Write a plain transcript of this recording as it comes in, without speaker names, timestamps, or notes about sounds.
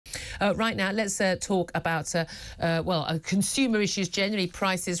Right now, let's talk about, consumer issues generally,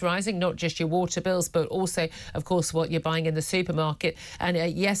 prices rising, not just your water bills, but also, of course, what you're buying in the supermarket. And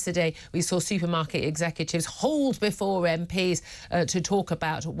yesterday, we saw supermarket executives hold before MPs to talk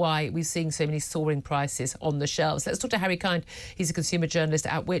about why we're seeing so many soaring prices on the shelves. Let's talk to Harry Kind. He's a consumer journalist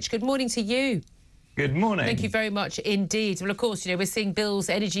at Which. Good morning to you. Good morning. Thank you very much indeed. Well, of course, we're seeing bills,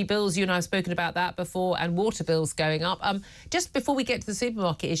 energy bills, you and I have spoken about that before, and water bills going up. Just before we get to the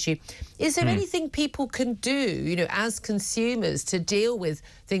supermarket issue, is there anything people can do, as consumers to deal with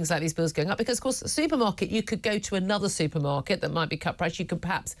things like these bills going up? Because, of course, a supermarket, you could go to another supermarket that might be cut price. You could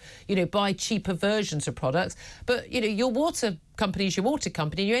perhaps, buy cheaper versions of products. But, your water company is your water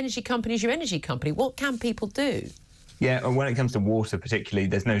company, your energy company is your energy company. What can people do? Yeah, when it comes to water particularly,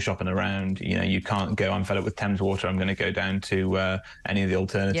 there's no shopping around. You can't go, I'm fed up with Thames Water, I'm going to go down to any of the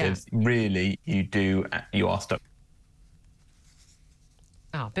alternatives. Yeah. Really, you are stuck.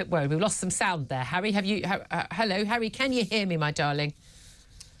 Oh, a bit worried. We've lost some sound there. Harry, hello, Harry, can you hear me, my darling?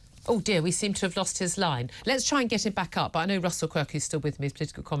 Oh, dear, we seem to have lost his line. Let's try and get him back up. But I know Russell Quirk, who's still with me, as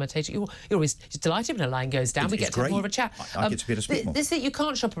political commentator. You're always delighted when a line goes down. We get to have more of a chat. I get to be able to speak more. This is it, you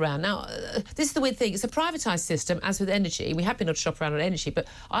can't shop around. Now, this is the weird thing. It's a privatised system, as with energy. We have been able to shop around on energy, but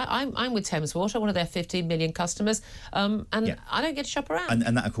I'm with Thames Water, one of their 15 million customers, and I don't get to shop around.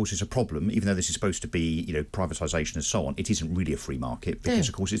 And that, of course, is a problem. Even though this is supposed to be, privatisation and so on, it isn't really a free market because,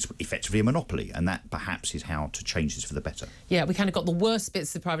 of course, it's effectively a monopoly, and that perhaps is how to change this for the better. Yeah, we kind of got the worst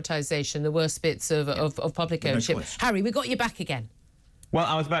bits of privatisation, the worst bits of public ownership. Harry, we got you back again. Well,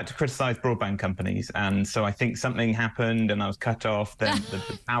 I was about to criticise broadband companies, and so I think something happened and I was cut off. Then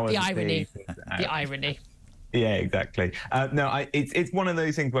the power. The irony. The irony. Yeah, exactly. It's one of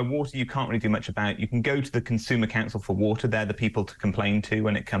those things where water you can't really do much about. You can go to the Consumer Council for Water. They're the people to complain to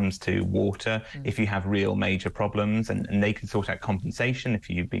when it comes to water if you have real major problems, and they can sort out compensation if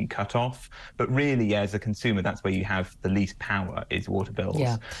you've been cut off. But really, as a consumer, that's where you have the least power, is water bills.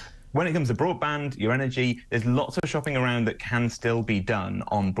 Yeah. When it comes to broadband, your energy, there's lots of shopping around that can still be done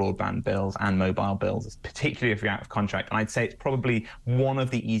on broadband bills and mobile bills, particularly if you're out of contract. And I'd say it's probably one of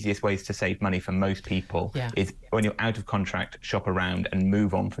the easiest ways to save money for most people is when you're out of contract, shop around and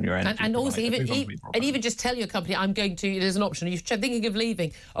move on from your energy. And also, even just tell your company, I'm going to, there's an option. If you're thinking of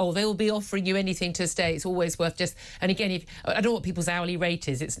leaving, they will be offering you anything to stay. It's always worth just, and again, I don't know what people's hourly rate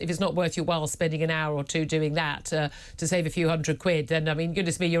is. If it's not worth your while spending an hour or two doing that to save a few £100, then, I mean,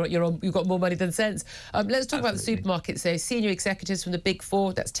 goodness me, you've got more money than sense. Let's talk about the supermarkets. So senior executives from the Big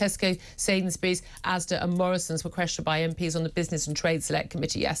Four, that's Tesco, Sainsbury's, Asda and Morrisons, were questioned by MPs on the Business and Trade Select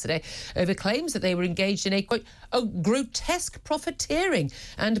Committee yesterday over claims that they were engaged in a, quote, grotesque profiteering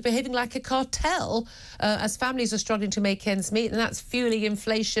and behaving like a cartel as families are struggling to make ends meet, and that's fueling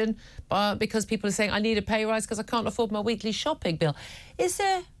inflation because people are saying, I need a pay rise because I can't afford my weekly shopping bill. Is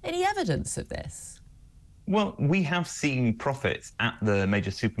there any evidence of this? Well, we have seen profits at the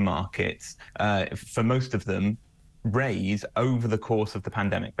major supermarkets, for most of them, raise over the course of the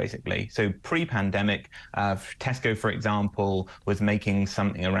pandemic, basically. So pre-pandemic, Tesco, for example, was making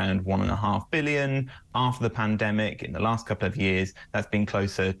something around 1.5 billion. After the pandemic, in the last couple of years, that's been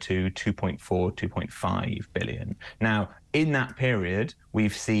closer to 2.4, 2.5 billion. Now, in that period,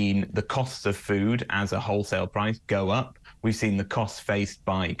 we've seen the costs of food as a wholesale price go up. We've seen the costs faced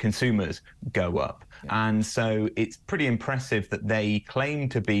by consumers go up. Yeah. And so it's pretty impressive that they claim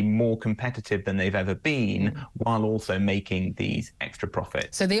to be more competitive than they've ever been while also making these extra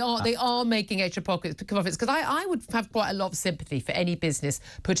profits. So they are making extra profits, because I would have quite a lot of sympathy for any business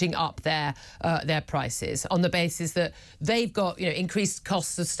putting up their prices on the basis that they've got increased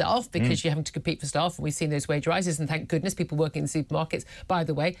costs of staff because you're having to compete for staff, and we've seen those wage rises, and thank goodness people working in supermarkets, by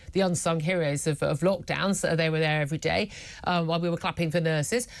the way, the unsung heroes of lockdowns, they were there every day while we were clapping for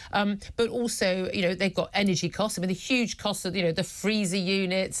nurses, but also they've got energy costs. I mean, the huge costs of the freezer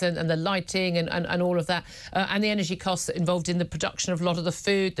units and the lighting and all of that, and the energy costs involved in the production of a lot of the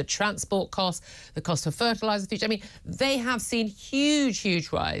food, the transport costs, the cost of fertiliser. I mean, they have seen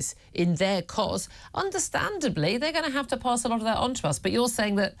huge rise in their costs. Understandably, they're going to have to pass a lot of that on to us. But you're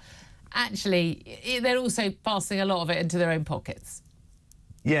saying that actually they're also passing a lot of it into their own pockets.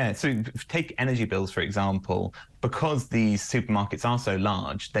 Yeah, so take energy bills, for example. Because these supermarkets are so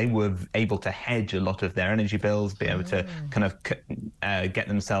large, they were able to hedge a lot of their energy bills, be able to kind of get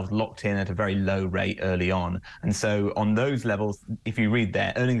themselves locked in at a very low rate early on. And so on those levels, if you read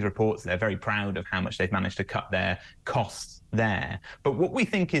their earnings reports, they're very proud of how much they've managed to cut their costs there. But what we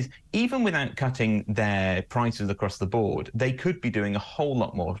think is, even without cutting their prices across the board, they could be doing a whole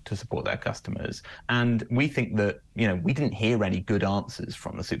lot more to support their customers. And we think that, we didn't hear any good answers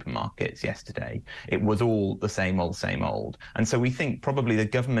from the supermarkets yesterday. It was all the same same old, same old. And so we think probably the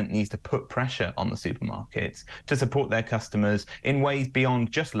government needs to put pressure on the supermarkets to support their customers in ways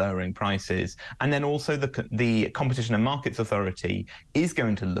beyond just lowering prices. And then also the Competition and Markets Authority is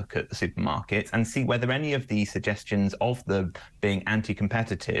going to look at the supermarkets and see whether any of the suggestions of the being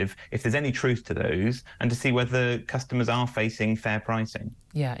anti-competitive, if there's any truth to those, and to see whether customers are facing fair pricing.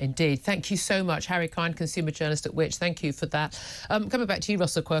 Yeah, indeed. Thank you so much, Harry Kind, consumer journalist at Which. Thank you for that. Coming back to you,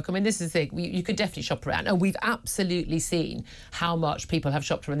 Russell Quirk, I mean, this is the thing. You could definitely shop around, and we've absolutely seen how much people have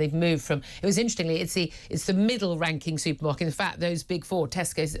shopped around. They've moved from, it was interestingly, it's the middle-ranking supermarket. In fact, those big four,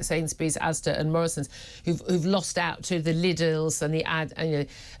 Tesco's, Sainsbury's, Asda and Morrison's, who've lost out to the Lidls and the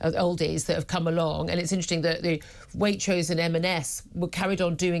Aldi's that have come along. And it's interesting that the Waitrose and M&S were carried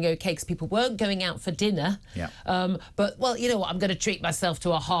on doing OK because people weren't going out for dinner. Yeah. But, well, you know what, I'm going to treat myself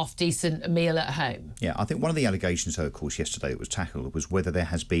to a half-decent meal at home. Yeah, I think one of the allegations, though, of course, yesterday that was tackled was whether there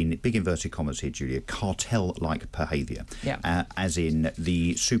has been, big inverted commas here, Julia, cartel-like behaviour. Yeah. As in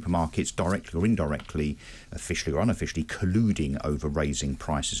the supermarkets directly or indirectly, officially or unofficially, colluding over raising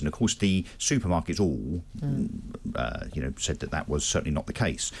prices. And, of course, the supermarkets all, said that was certainly not the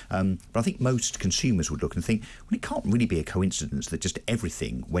case. But I think most consumers would look and think, well, it can't really be a coincidence that just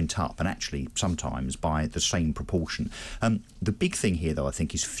everything went up, and actually sometimes by the same proportion. The big thing here, though, I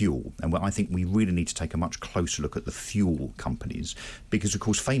think, is fuel. And I think we really need to take a much closer look at the fuel companies because, of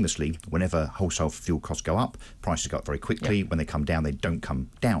course, famously, whenever wholesale fuel costs go up, prices go up very quickly. Yeah. When they come down, they don't come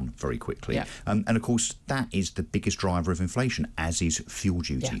down very quickly. Yeah. And, of course, that is the biggest driver of inflation, as is fuel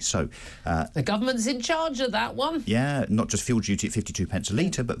duty. Yeah. So the government's in charge of that one. Yeah, not just fuel duty at 52 pence a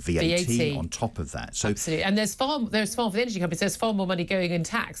litre, but VAT on top of that. So absolutely. And there's far for the energy companies, there's far more money going in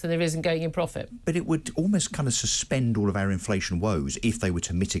tax than there isn't going in profit. But it would almost kind of suspend all of our inflation woes if they were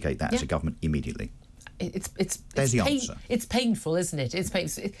to mitigate that as a government immediately. There's the answer. It's painful, isn't it?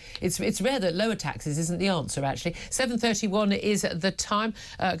 It's rare that lower taxes isn't the answer, actually. 7:31 is the time.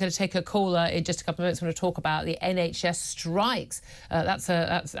 Going to take a caller in just a couple of minutes. We're going to talk about the NHS strikes.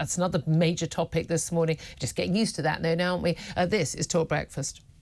 That's another major topic this morning. Just getting used to that now, aren't we? This is Talk Breakfast.